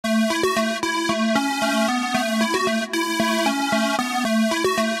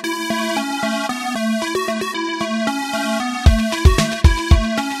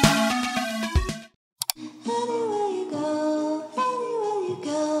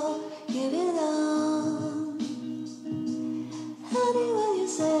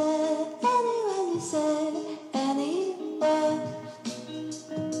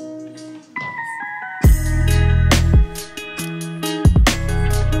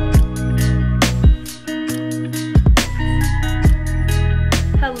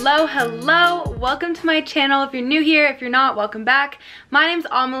Hello, welcome to my channel. If you're new here, if you're not, welcome back. My name's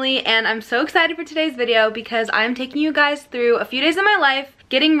Amelie and I'm so excited for today's video because I'm taking you guys through a few days of my life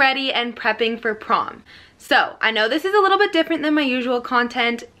getting ready and prepping for prom. So I know this is a little bit different than my usual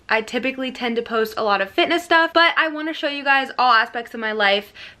content. I typically tend to post a lot of fitness stuff, but I want to show you guys all aspects of my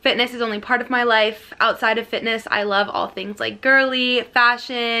life. Fitness is only part of my life. Outside of fitness, I love all things like girly,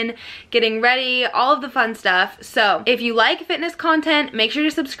 fashion, getting ready, all of the fun stuff. So if you like fitness content, make sure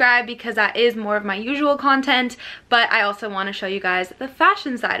to subscribe because that is more of my usual content, but I also want to show you guys the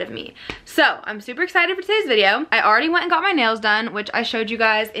fashion side of me. So I'm super excited for today's video. I already went and got my nails done, which I showed you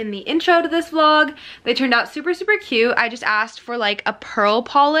guys in the intro to this vlog. They turned out super, super cute. I just asked for like a pearl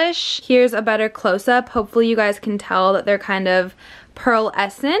polish. Here's a better close-up. Hopefully you guys can tell that they're kind of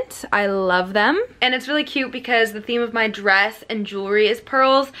pearlescent. I love them. And it's really cute because the theme of my dress and jewelry is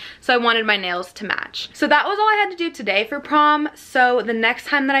pearls, so I wanted my nails to match. So that was all I had to do today for prom. So the next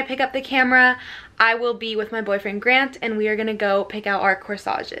time that I pick up the camera, I will be with my boyfriend Grant and we are gonna go pick out our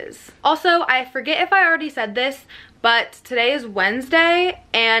corsages. Also, I forget if I already said this, but today is Wednesday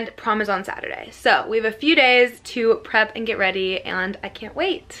and prom is on Saturday. So we have a few days to prep and get ready and I can't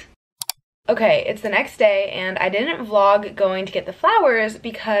wait. Okay, it's the next day and I didn't vlog going to get the flowers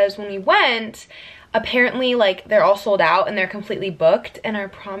because when we went, apparently like they're all sold out and they're completely booked and our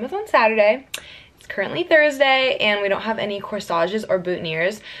prom is on Saturday. It's currently Thursday and we don't have any corsages or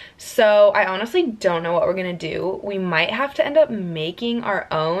boutonnieres. So I honestly don't know what we're gonna do. We might have to end up making our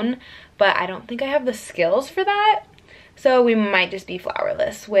own, but I don't think I have the skills for that. So we might just be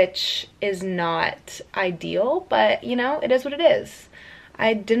flowerless, which is not ideal, but you know, it is what it is.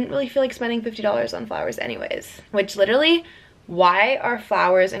 I didn't really feel like spending $50 on flowers anyways, which literally, why are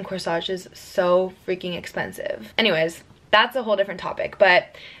flowers and corsages so freaking expensive? Anyways, that's a whole different topic,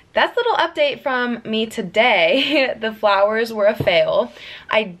 but that's a little update from me today. The flowers were a fail.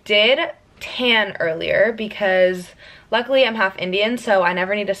 I did tan earlier because luckily I'm half Indian, so I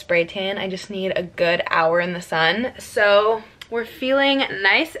never need a spray tan. I just need a good hour in the sun. So we're feeling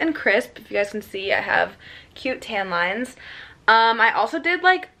nice and crisp. If you guys can see, I have cute tan lines. I also did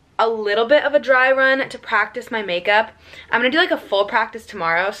like a little bit of a dry run to practice my makeup. I'm gonna do like a full practice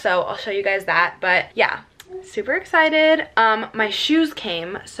tomorrow, so I'll show you guys that. But yeah, super excited. My shoes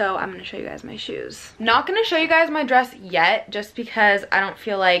came, so I'm gonna show you guys my shoes. Not gonna show you guys my dress yet just because I don't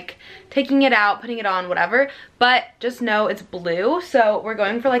feel like taking it out, putting it on, whatever, but just know it's blue. So we're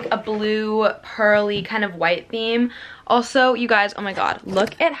going for like a blue pearly kind of white theme. Also, you guys, oh my god,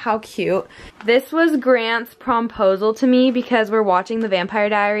 look at how cute. This was Grant's promposal to me because we're watching The Vampire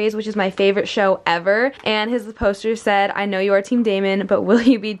Diaries, which is my favorite show ever. And his poster said, "I know you are Team Damon, but will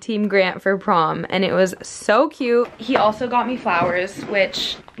you be Team Grant for prom?" And it was so cute. He also got me flowers,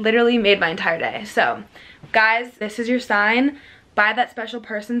 which literally made my entire day. So, guys, this is your sign. Buy that special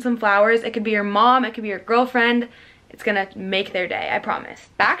person some flowers. It could be your mom, it could be your girlfriend. It's gonna make their day, I promise.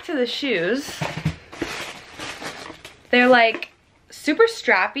 Back to the shoes. They're like super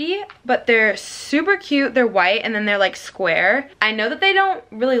strappy, but they're super cute. They're white and then they're like square. I know that they don't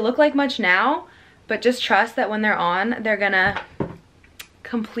really look like much now, but just trust that when they're on, they're gonna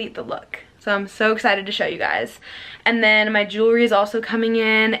complete the look. So I'm so excited to show you guys. And then my jewelry is also coming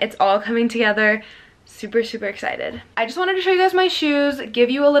in. It's all coming together. Super, super excited. I just wanted to show you guys my shoes, give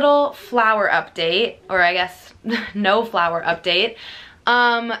you a little flower update, or I guess no flower update.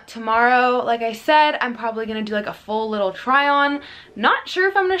 Tomorrow, like I said, I'm probably gonna do like a full little try on. Not sure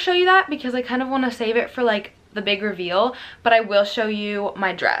if I'm gonna show you that because I kind of want to save it for like the big reveal, but I will show you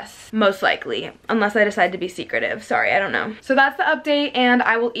my dress, most likely, unless I decide to be secretive. Sorry, I don't know. So that's the update, and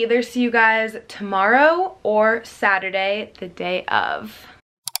I will either see you guys tomorrow or Saturday, the day of.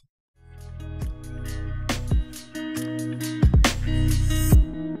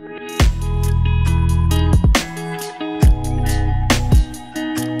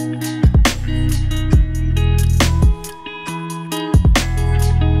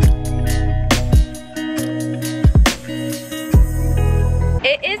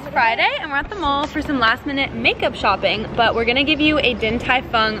 Friday and we're at the mall for some last minute makeup shopping, but we're gonna give you a Din Tai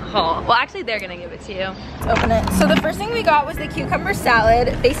Fung haul. Well, actually they're gonna give it to you. Let's open it. So the first thing we got was the cucumber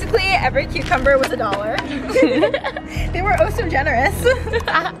salad. Basically every cucumber was $1. They were oh so generous. Ooh,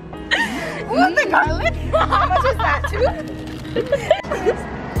 the garlic. How much is that too?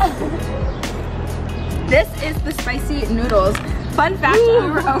 This is the spicy noodles. Fun fact, we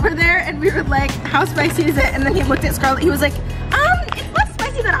were over there and we were like, how spicy is it? And then he looked at Scarlett, he was like, it's less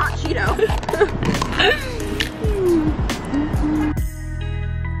spicy than a hot Cheeto.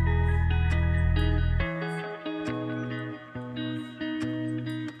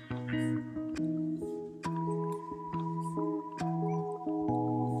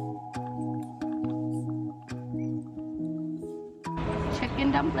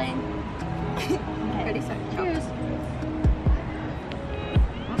 dumpling, dumpling. Okay. Ready, set, Cheers.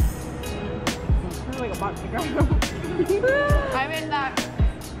 It's like a box of I made that.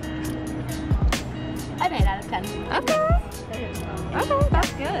 An 8 out of 10. Okay. Okay,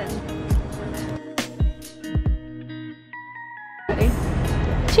 that's good. Ready?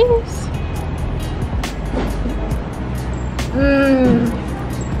 Cheers. Mmm.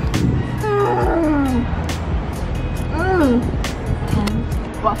 Mmm.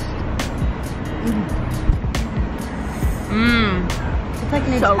 Bust. Mmm. It's like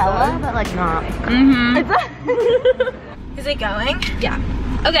Nutella, but like not. Is it going? Yeah.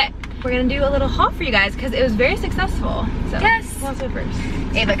 Okay. We're gonna do a little haul for you guys because it was very successful. So yes. Who wants to go first?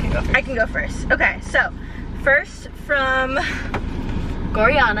 Ava can go first. I can go first. Okay, so first from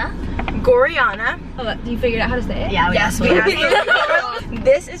Goriana. Oh, you figured out how to say it? Yeah, yes, we have.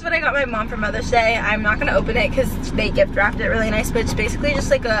 This is what I got my mom for Mother's Day. I'm not gonna open it because they gift wrapped it really nice, but it's basically just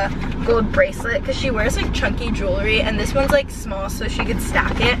like a gold bracelet because she wears like chunky jewelry, and this one's like small so she could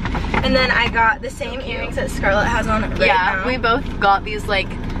stack it. And then I got the same earrings that Scarlett has on right now. We both got these like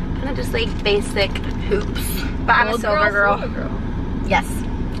kind of just like basic hoops. But I'm a silver girl. Yes,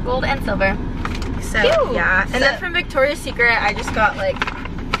 gold and silver. So Cute. yeah, and then from Victoria's Secret, I just got like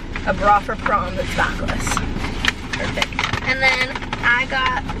a bra for prom that's backless. Perfect. And then I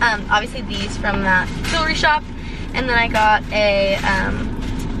got obviously these from that jewelry shop, and then I got a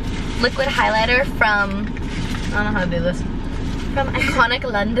liquid highlighter from, I don't know how to do this, from Iconic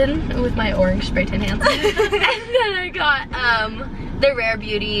London with my orange spray tan hands. And then I got the Rare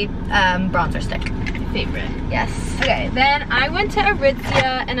Beauty bronzer stick. Favorite. Yes. Okay, then I went to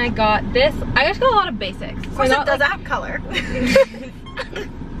Aritzia and I got this. I just got a lot of basics. Of course, so it does have color.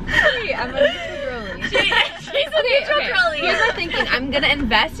 Hey, I'm a neutral girly. She's a neutral girly. Here's my thinking. I'm gonna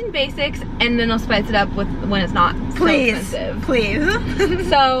invest in basics and then I'll spice it up with when it's not so expensive. Please.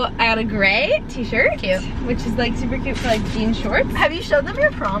 So I got a gray t-shirt, cute, which is like super cute for like jean shorts. Have you showed them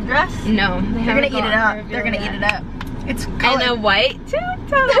your prom dress? No, they're gonna eat it up. They're gonna eat it up. It's colored. And a white tank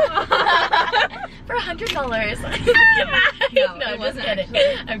top for $100. No, it wasn't kidding.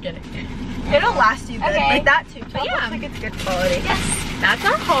 I'm kidding. It'll last you good. Okay. Like that too. Top Yeah. looks like it's good quality. Yes, that's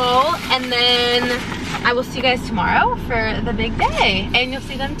our haul, and then I will see you guys tomorrow for the big day, and you'll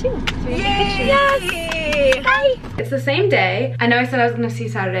see them too. So Yay! Bye. It's the same day. I know I said I was gonna see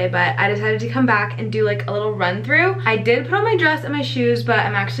Saturday, but I decided to come back and do like a little run through. I did put on my dress and my shoes, but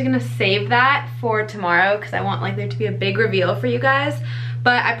I'm actually gonna save that for tomorrow because I want like there to be a big reveal for you guys.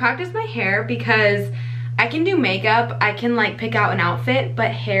 But I practiced my hair because I can do makeup, I can like pick out an outfit,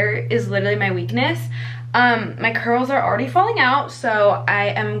 but hair is literally my weakness. My curls are already falling out, so I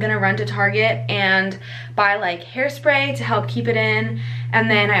am gonna run to Target and buy like hairspray to help keep it in. And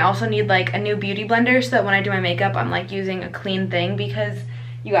then I also need like a new beauty blender so that when I do my makeup, I'm like using a clean thing because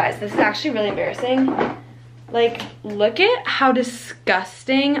you guys, this is actually really embarrassing. Like, look at how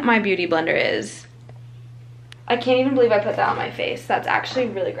disgusting my beauty blender is. I can't even believe I put that on my face. That's actually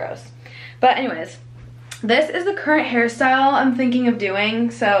really gross. But anyways, this is the current hairstyle I'm thinking of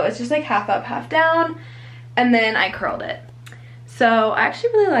doing. So it's just like half up, half down, and then I curled it. So I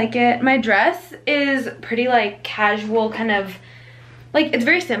actually really like it. My dress is pretty like casual, kind of like, it's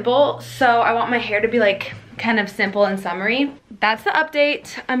very simple. So I want my hair to be like kind of simple and summery. That's the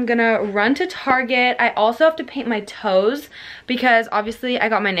update. I'm gonna run to Target. I also have to paint my toes because obviously I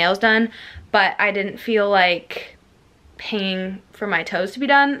got my nails done, but I didn't feel like paying for my toes to be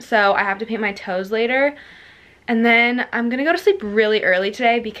done, so I have to paint my toes later. And then I'm gonna go to sleep really early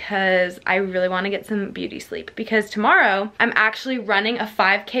today because I really want to get some beauty sleep, because tomorrow I'm actually running a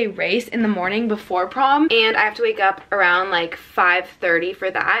 5K race in the morning before prom, and I have to wake up around like 5:30 for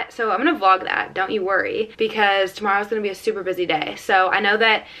that. So I'm gonna vlog that, don't you worry, because tomorrow's gonna be a super busy day. So I know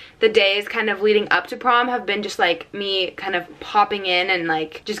that the days kind of leading up to prom have been just like me kind of popping in and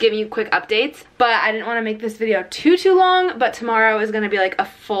like just giving you quick updates, but I didn't want to make this video too long. But tomorrow is gonna be like a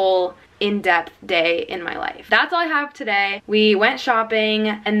full in-depth day in my life. That's all I have today. We went shopping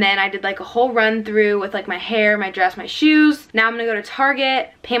and then I did like a whole run through with like my hair, my dress, my shoes. Now I'm gonna go to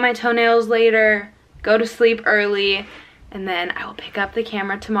Target, paint my toenails later, go to sleep early, and then I will pick up the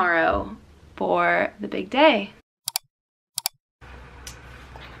camera tomorrow for the big day.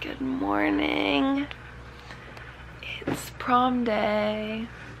 Good morning. It's prom day.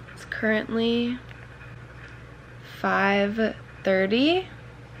 It's currently 5:30.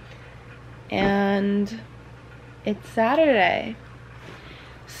 And it's Saturday.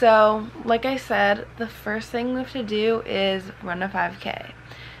 So, like I said, the first thing we have to do is run a 5K.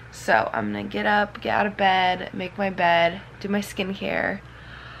 So, I'm gonna get up, get out of bed, make my bed, do my skincare.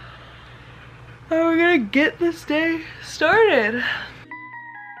 And we're gonna get this day started.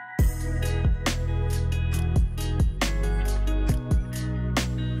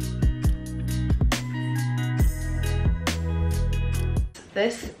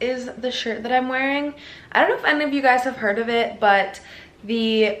 this is the shirt that I'm wearing. I don't know if any of you guys have heard of it, but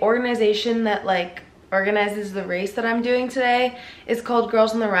the organization that like organizes the race that I'm doing today is called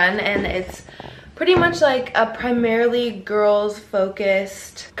Girls on the Run, and it's pretty much like a primarily girls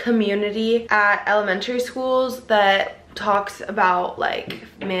focused community at elementary schools that talks about like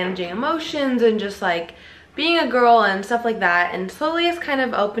managing emotions and just like being a girl and stuff like that. And slowly it's kind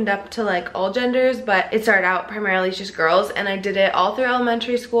of opened up to like all genders, but it started out primarily just girls, and I did it all through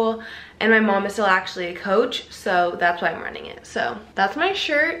elementary school, and my mom is still actually a coach, so that's why I'm running it. So that's my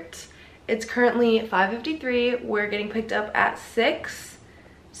shirt. It's currently 5:53. We're getting picked up at 6,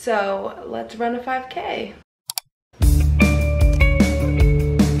 so let's run a 5K.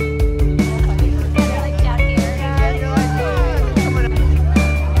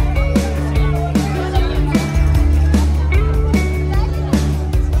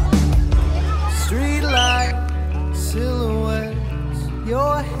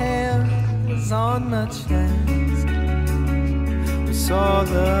 On the chance we saw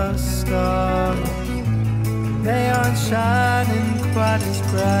the stars, they aren't shining quite as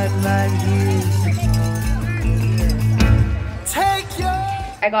bright like these. Take your...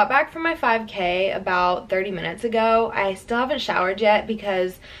 I got back from my 5K about 30 minutes ago. I still haven't showered yet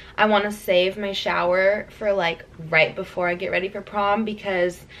because I want to save my shower for like right before I get ready for prom,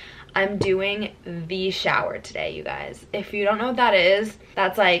 because I'm doing the shower today, you guys. If you don't know what that is,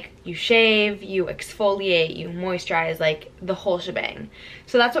 that's like you shave, you exfoliate, you moisturize, like the whole shebang.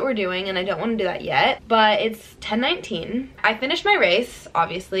 So that's what we're doing, and I don't want to do that yet, but it's 10:19. I finished my race,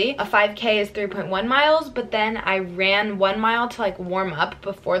 obviously. A 5K is 3.1 miles, but then I ran 1 mile to like warm up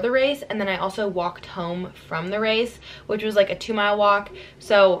before the race, and then I also walked home from the race, which was like a 2-mile walk.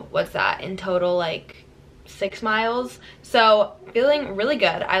 So what's that? In total, like 6 miles. So feeling really good.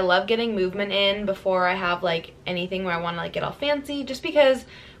 I love getting movement in before I have like anything where I want to like get all fancy, just because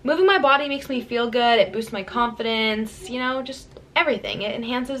moving my body makes me feel good. It boosts my confidence, you know, just everything. It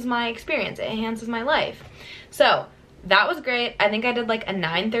enhances my experience. It enhances my life. So that was great. I think I did like a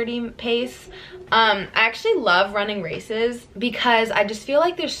 9:30 pace. I actually love running races because I just feel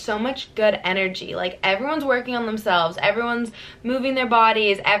like there's so much good energy. Like everyone's working on themselves, everyone's moving their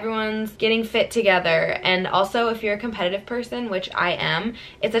bodies, everyone's getting fit together. And also if you're a competitive person, which I am,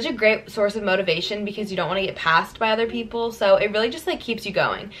 it's such a great source of motivation because you don't want to get passed by other people. So it really just like keeps you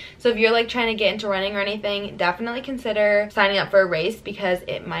going. So if you're like trying to get into running or anything, definitely consider signing up for a race because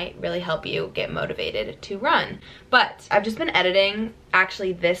it might really help you get motivated to run. But I've just been editing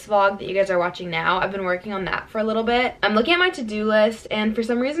actually this vlog that you guys are watching now. I've been working on that for a little bit. I'm looking at my to-do list, and for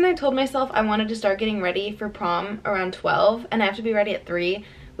some reason I told myself I wanted to start getting ready for prom around 12, and I have to be ready at 3,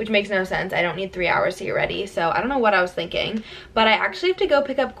 which makes no sense. I don't need 3 hours to get ready, so I don't know what I was thinking. But I actually have to go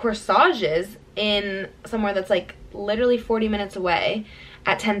pick up corsages in somewhere that's like literally 40 minutes away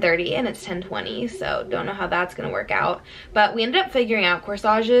at 10:30, and it's 10:20, so don't know how that's gonna work out. But we ended up figuring out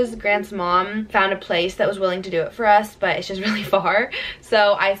corsages. Grant's mom found a place that was willing to do it for us, but it's just really far,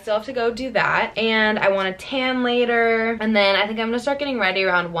 so I still have to go do that. And I want to tan later, and then I think I'm gonna start getting ready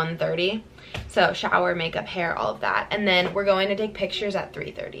around 1:30. So shower, makeup, hair, all of that. And then we're going to take pictures at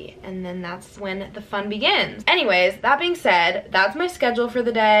 3:30, and then that's when the fun begins. Anyways, that being said, that's my schedule for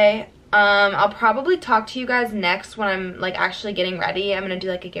the day. I'll probably talk to you guys next when I'm like actually getting ready. I'm gonna do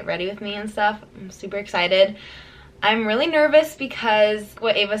like a get ready with me and stuff. I'm super excited. I'm really nervous because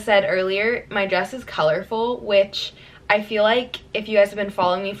what Ava said earlier, my dress is colorful, which I feel like if you guys have been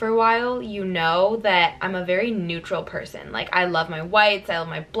following me for a while, you know that I'm a very neutral person. Like I love my whites, I love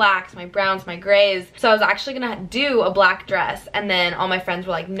my blacks, my browns, my grays. So I was actually gonna do a black dress, and then all my friends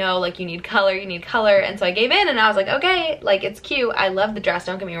were like, no, like you need color, you need color. And so I gave in, and I was like, okay, like it's cute. I love the dress,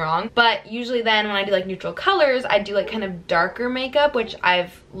 don't get me wrong. But usually then when I do like neutral colors, I do like kind of darker makeup, which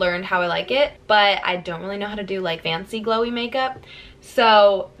I've learned how I like it, but I don't really know how to do like fancy glowy makeup.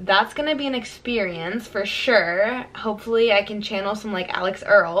 So that's gonna be an experience for sure. Hopefully I can channel some like Alex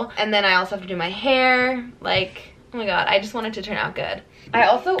Earl. And then I also have to do my hair. Like, oh my god, I just want it to turn out good. I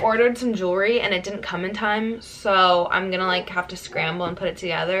also ordered some jewelry and it didn't come in time, so I'm gonna like have to scramble and put it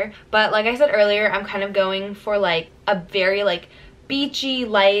together. But like I said earlier, I'm kind of going for like a very like beachy,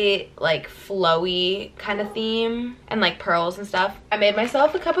 light, like flowy kind of theme, and like pearls and stuff. I made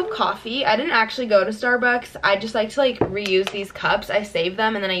myself a cup of coffee. I didn't actually go to Starbucks. I just like to like reuse these cups. I save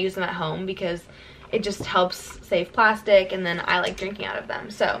them and then I use them at home because it just helps save plastic, and then I like drinking out of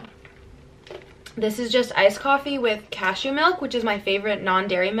them. So this is just iced coffee with cashew milk, which is my favorite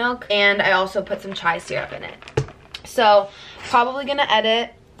non-dairy milk, and I also put some chai syrup in it. So probably gonna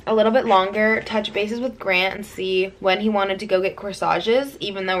edit a little bit longer, touch bases with Grant and see when he wanted to go get corsages.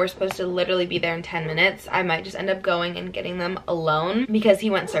 Even though we're supposed to literally be there in 10 minutes, I might just end up going and getting them alone because he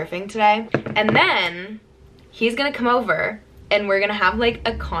went surfing today. And then he's gonna come over and we're gonna have like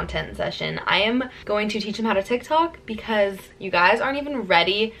a content session. I am going to teach him how to TikTok because you guys aren't even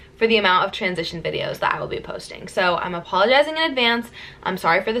ready for the amount of transition videos that I will be posting. So I'm apologizing in advance. I'm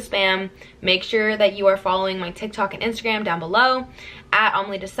sorry for the spam. Make sure that you are following my TikTok and Instagram down below at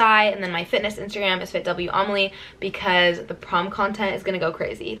AmelieDesai, and then my fitness Instagram is FitWAmelie because the prom content is gonna go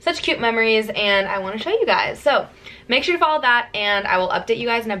crazy. Such cute memories, and I wanna show you guys. So make sure to follow that, and I will update you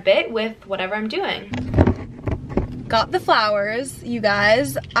guys in a bit with whatever I'm doing. Got the flowers, you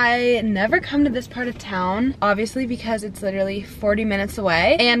guys. I never come to this part of town, obviously because it's literally 40 minutes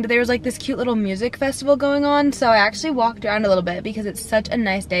away. And there's like this cute little music festival going on, so I actually walked around a little bit because it's such a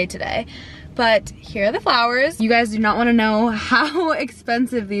nice day today. But here are the flowers. You guys do not want to know how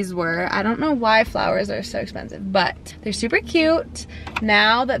expensive these were. I don't know why flowers are so expensive, but they're super cute.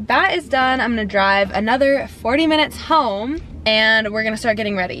 Now that that is done, I'm gonna drive another 40 minutes home and we're gonna start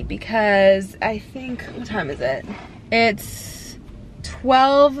getting ready because I think, what time is it? It's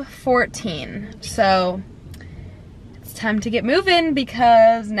 12:14, so it's time to get moving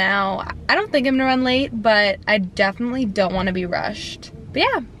because now I don't think I'm gonna run late, but I definitely don't want to be rushed. But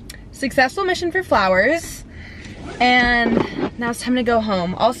yeah, successful mission for flowers, and now it's time to go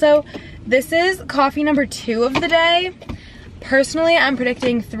home. Also, this is coffee number 2 of the day. Personally, I'm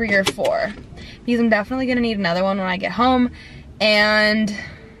predicting 3 or 4 because I'm definitely gonna need another one when I get home, and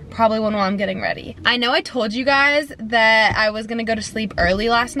probably one while I'm getting ready. I know I told you guys that I was gonna go to sleep early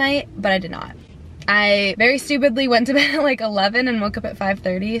last night, but I did not. I very stupidly went to bed at like 11 and woke up at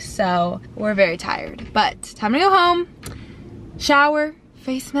 5:30, so we're very tired. But time to go home, shower,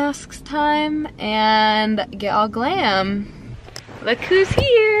 face masks time, and get all glam. Look who's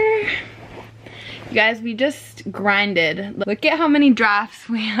here. You guys, we just grinded. Look at how many drafts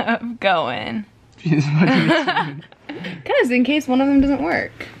we have going. Because in case one of them doesn't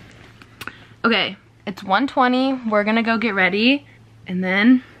work. Okay, it's 1:20. We're gonna go get ready, and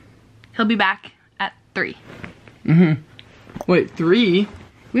then he'll be back at 3. Wait, 3?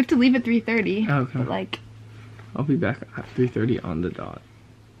 We have to leave at 3:30. Okay. But like, I'll be back at 3:30 on the dot.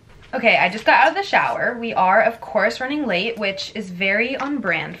 okay, I just got out of the shower. We are, of course, running late, which is very on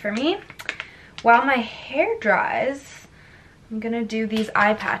brand for me. While my hair dries, I'm gonna do these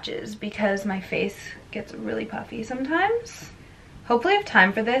eye patches because my face gets really puffy sometimes. Hopefully I have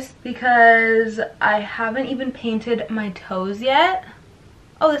time for this because I haven't even painted my toes yet.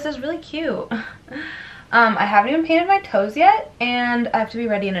 Oh, this is really cute. I haven't even painted my toes yet, and I have to be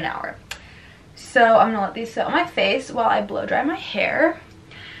ready in an hour. So I'm gonna let these sit on my face while I blow dry my hair.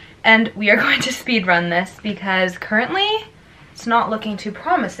 And we are going to speed run this because currently it's not looking too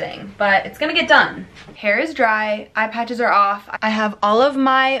promising, but it's gonna get done. Hair is dry, eye patches are off. I have all of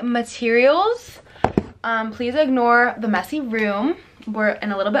my materials. Please ignore the messy room. We're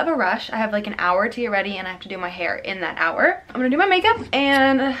in a little bit of a rush. I have like an hour to get ready and I have to do my hair in that hour. I'm gonna do my makeup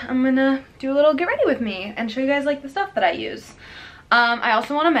and I'm gonna do a little get ready with me and show you guys like the stuff that I use. I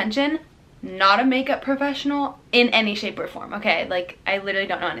also wanna mention, not a makeup professional in any shape or form, okay? Like, I literally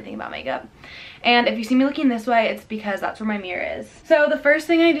don't know anything about makeup. And if you see me looking this way, it's because that's where my mirror is. So the first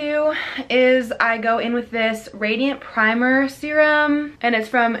thing I do is I go in with this Radiant Primer Serum, and it's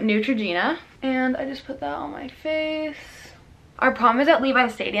from Neutrogena. And I just put that on my face. Our prom is at Levi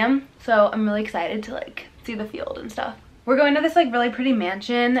Stadium, so I'm really excited to like see the field and stuff. We're going to this like really pretty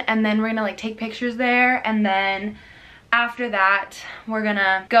mansion, and then we're gonna like take pictures there, and then after that, we're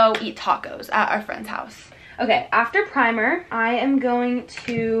gonna go eat tacos at our friend's house. Okay, after primer, I am going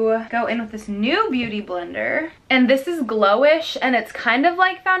to go in with this new beauty blender. And this is glowish, and it's kind of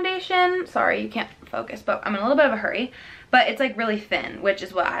like foundation. Sorry, you can't focus, but I'm in a little bit of a hurry. But it's like really thin, which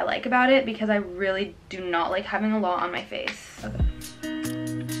is what I like about it because I really do not like having a lot on my face. Okay.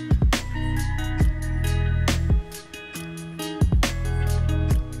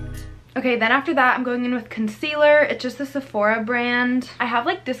 Okay, then after that, I'm going in with concealer. It's just the Sephora brand. I have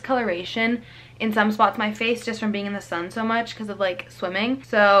like discoloration in some spots of my face just from being in the sun so much because of like swimming.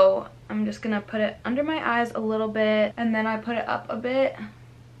 So I'm just gonna put it under my eyes a little bit, and then I put it up a bit,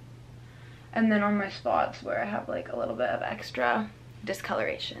 and then on my spots where I have like a little bit of extra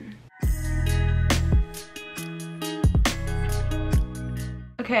discoloration.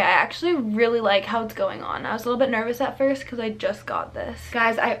 Okay, I actually really like how it's going on. I was a little bit nervous at first because I just got this.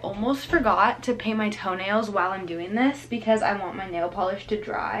 Guys, I almost forgot to paint my toenails while I'm doing this because I want my nail polish to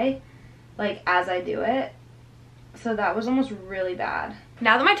dry like as I do it. so that was almost really bad.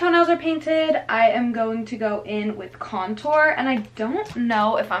 Now that my toenails are painted, I am going to go in with contour, and I don't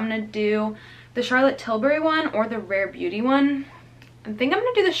know if I'm gonna do the Charlotte Tilbury one or the Rare Beauty one. I think I'm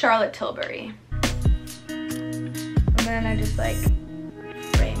gonna do the Charlotte Tilbury. And then I just like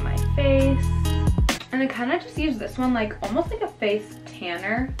frame my face. And I kind of just use this one like almost like a face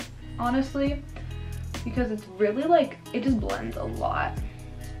tanner, honestly, because it's really like, it just blends a lot.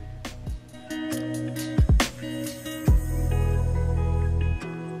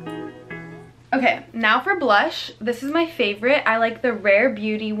 Okay, now for blush. This is my favorite. I like the Rare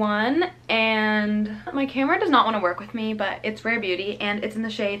Beauty one, and my camera does not want to work with me, but it's Rare Beauty and it's in the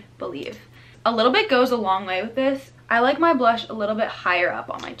shade Believe. A little bit goes a long way with this. I like my blush a little bit higher up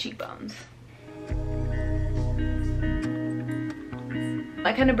on my cheekbones.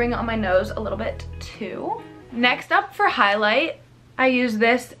 I kind of bring it on my nose a little bit too. Next up for highlight, I use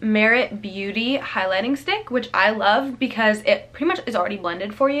this Merit Beauty highlighting stick, which I love because it pretty much is already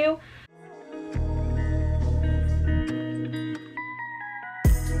blended for you.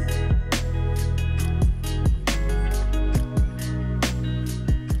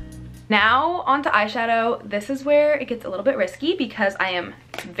 Now onto eyeshadow. This is where it gets a little bit risky because I am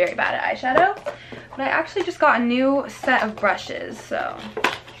very bad at eyeshadow, but I actually just got a new set of brushes, so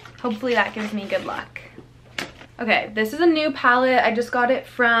hopefully that gives me good luck. Okay, this is a new palette. I just got it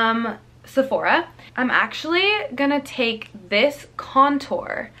from Sephora. I'm actually gonna take this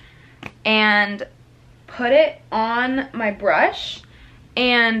contour and put it on my brush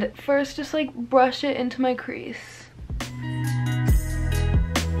and first just like brush it into my crease.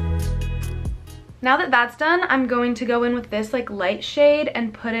 Now that that's done, I'm going to go in with this like light shade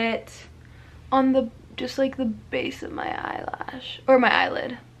and put it on the, just like the base of my eyelash, or my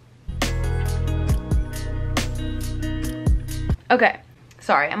eyelid. Okay,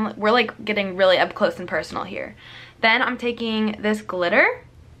 sorry, we're like getting really up close and personal here. Then I'm taking this glitter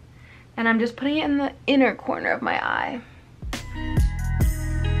and I'm just putting it in the inner corner of my eye.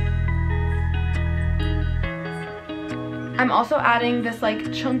 I'm also adding this like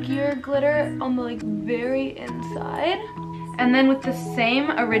chunkier glitter on the like very inside. And then with the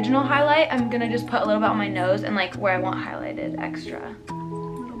same original highlight, I'm gonna just put a little bit on my nose and like where I want highlighted extra. A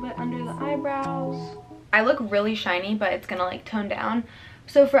little bit under the eyebrows. I look really shiny, but it's gonna like tone down.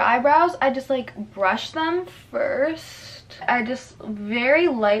 So for eyebrows, I just like brush them first. I just very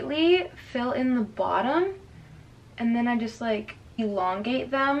lightly fill in the bottom, and then I just like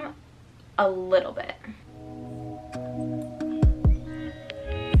elongate them a little bit.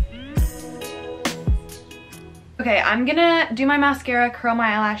 Okay, I'm gonna do my mascara, curl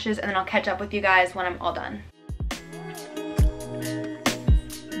my eyelashes, and then I'll catch up with you guys when I'm all done.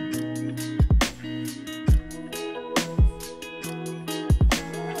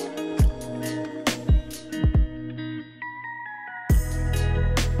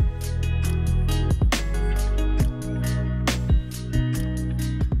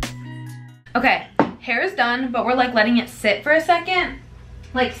 Okay, hair is done, but we're like letting it sit for a second.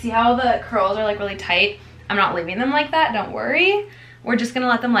 Like, see how the curls are like really tight? I'm not leaving them like that, don't worry. We're just gonna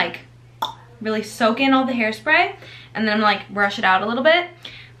let them like really soak in all the hairspray, and then I'm like brush it out a little bit.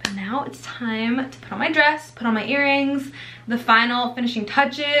 But now it's time to put on my dress, put on my earrings, the final finishing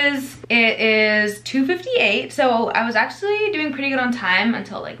touches. It is 2:58, so I was actually doing pretty good on time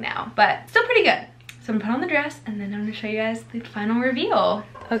until like now, but still pretty good. So I'm gonna put on the dress and then I'm gonna show you guys the final reveal.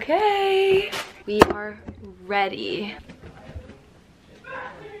 Okay, we are ready.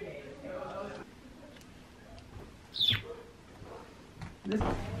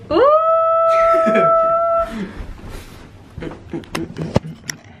 Ooh!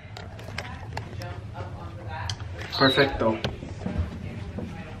 Perfecto.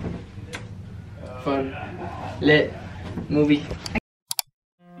 Fun. Lit. Movie.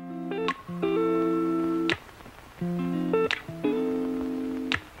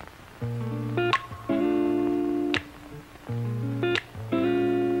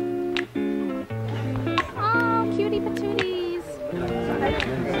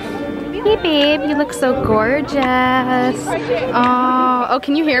 Hey babe, you look so gorgeous. Oh,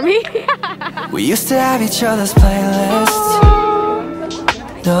 can you hear me? We used to have each other's playlists.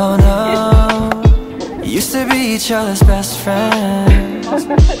 No, no. Used to be each other's best friends.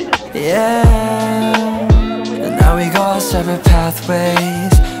 Yeah. And now we go our separate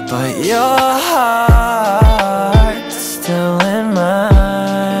pathways, but your heart's still in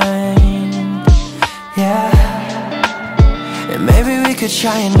mine. Yeah. And maybe we could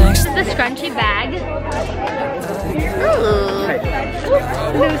try it next. The scrunchy bag. Ooh.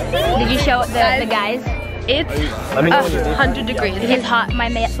 Lucy. Did you show the guys? It's 100 degrees. It is hot. My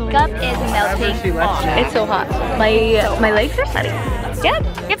makeup is melting off. It's so hot. My legs are sweating. Yep.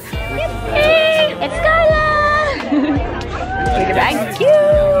 Hey, it's Skyla. Thank you.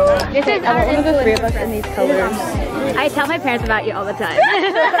 This is our one of the three of us in these colors. I tell my parents about you all the time.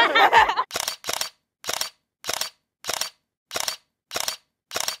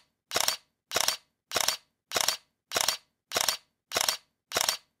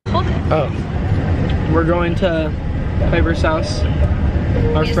 Oh, we're going to Piper's house.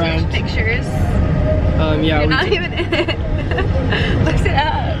 Our friend. Pictures. Yeah. You're not even in it. Look it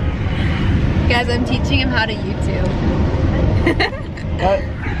up. Guys, I'm teaching him how to YouTube. What?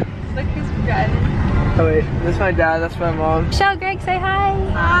 Look who's driving. Oh wait, this is my dad. That's my mom. Show Greg, say hi.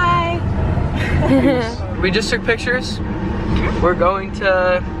 Hi. We just took pictures. We're going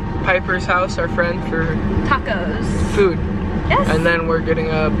to Piper's house, our friend, for Tacos. food. Yes. And then we're getting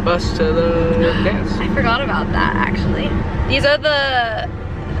a bus to the dance. I forgot about that actually. These are the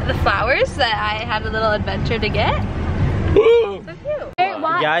flowers that I had a little adventure to get. So cute. Hey,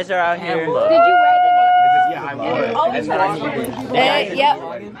 what? You guys are out here. Did you wear the Yeah, I Yep.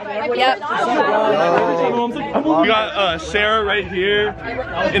 We got Sarah right here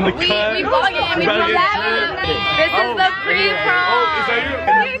in the cut. We vlogging. We About to get This is the pre-prom. Oh, is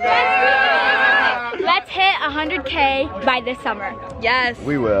that Let's hit 100K by this summer. Yes.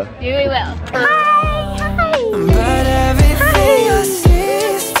 We will. We will. But everything I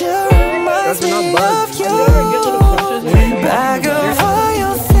see still reminds me of you. Back of all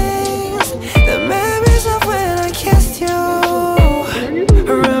your things, the memories of when I kissed you.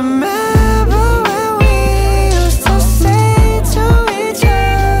 Remember when we used to say to each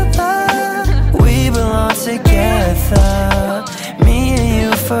other, we belong together, me and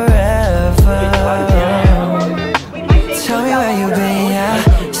you forever. Tell me where you been,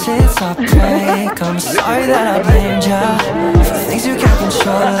 yeah, since our break. I'm sorry that I blamed ya for things you can't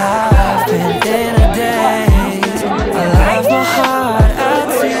control. I've been in a daze. I left my heart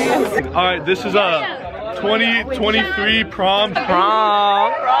out to you. All right, this is 2023 prom. It's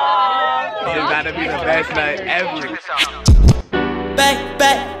about to be the best night ever.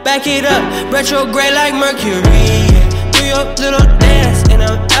 Back it up, retrograde like Mercury. Do your little dance in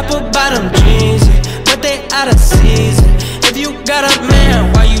them apple bottom jeans, but they out of season. If you got a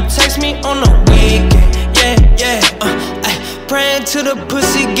man, why you text me on the weekend? Praying to the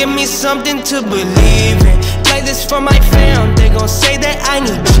pussy, give me something to believe in. Play this for my fam, they gon' say that I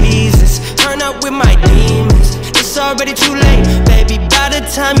need Jesus. Turn up with my demons, it's already too late, baby, by the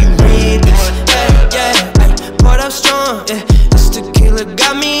time you read this. Poured up strong, this tequila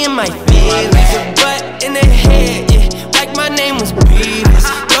got me in my feelings. Your butt in the head, like my name was Beavis.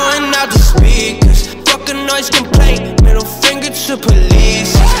 Blowing out the speakers, fuck a noise complaint, middle finger to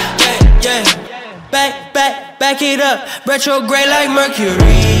police. Back it up, retrograde like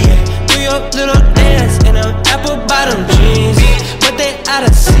Mercury. Do your little dance in them apple bottom jeans, but they out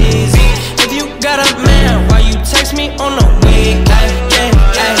of season. If you got a man, why you text me on the week?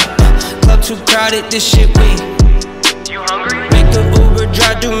 Club too crowded, this shit weak. You hungry? Make the Uber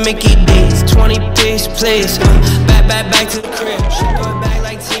drive through Mickey D's. 20-piece, please. Back to the crib. She throw it back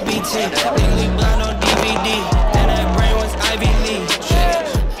like TBT. Legally blind on DVD. And that brain was Ivy Lee.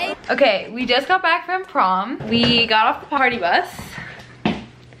 Okay, we just got back from prom. We got off the party bus.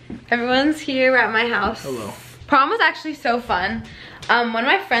 Everyone's here at my house. Hello. Prom was actually so fun. One of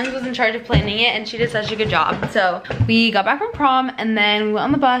my friends was in charge of planning it and she did such a good job. So we got back from prom and then we went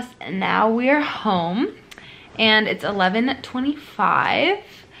on the bus and now we are home. And it's 11:25.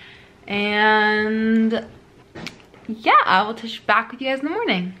 And yeah, I will touch back with you guys in the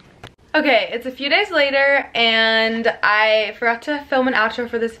morning. Okay, it's a few days later and I forgot to film an outro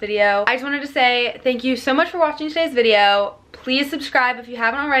for this video. I just wanted to say thank you so much for watching today's video. Please subscribe if you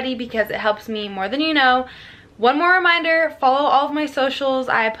haven't already because it helps me more than you know. One more reminder, follow all of my socials.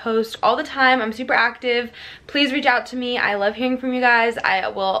 I post all the time. I'm super active. Please reach out to me. I love hearing from you guys.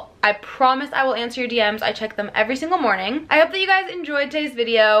 I promise I will answer your DMs. I check them every single morning. I hope that you guys enjoyed today's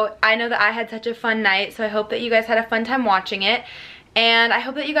video. I know that I had such a fun night, so I hope that you guys had a fun time watching it. And I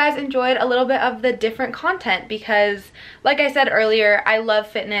hope that you guys enjoyed a little bit of the different content because, like I said earlier, I love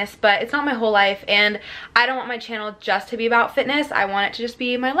fitness, but it's not my whole life and I don't want my channel just to be about fitness. I want it to just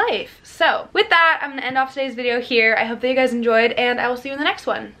be my life. So with that, I'm gonna end off today's video here. I hope that you guys enjoyed and I will see you in the next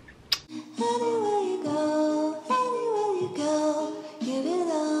one.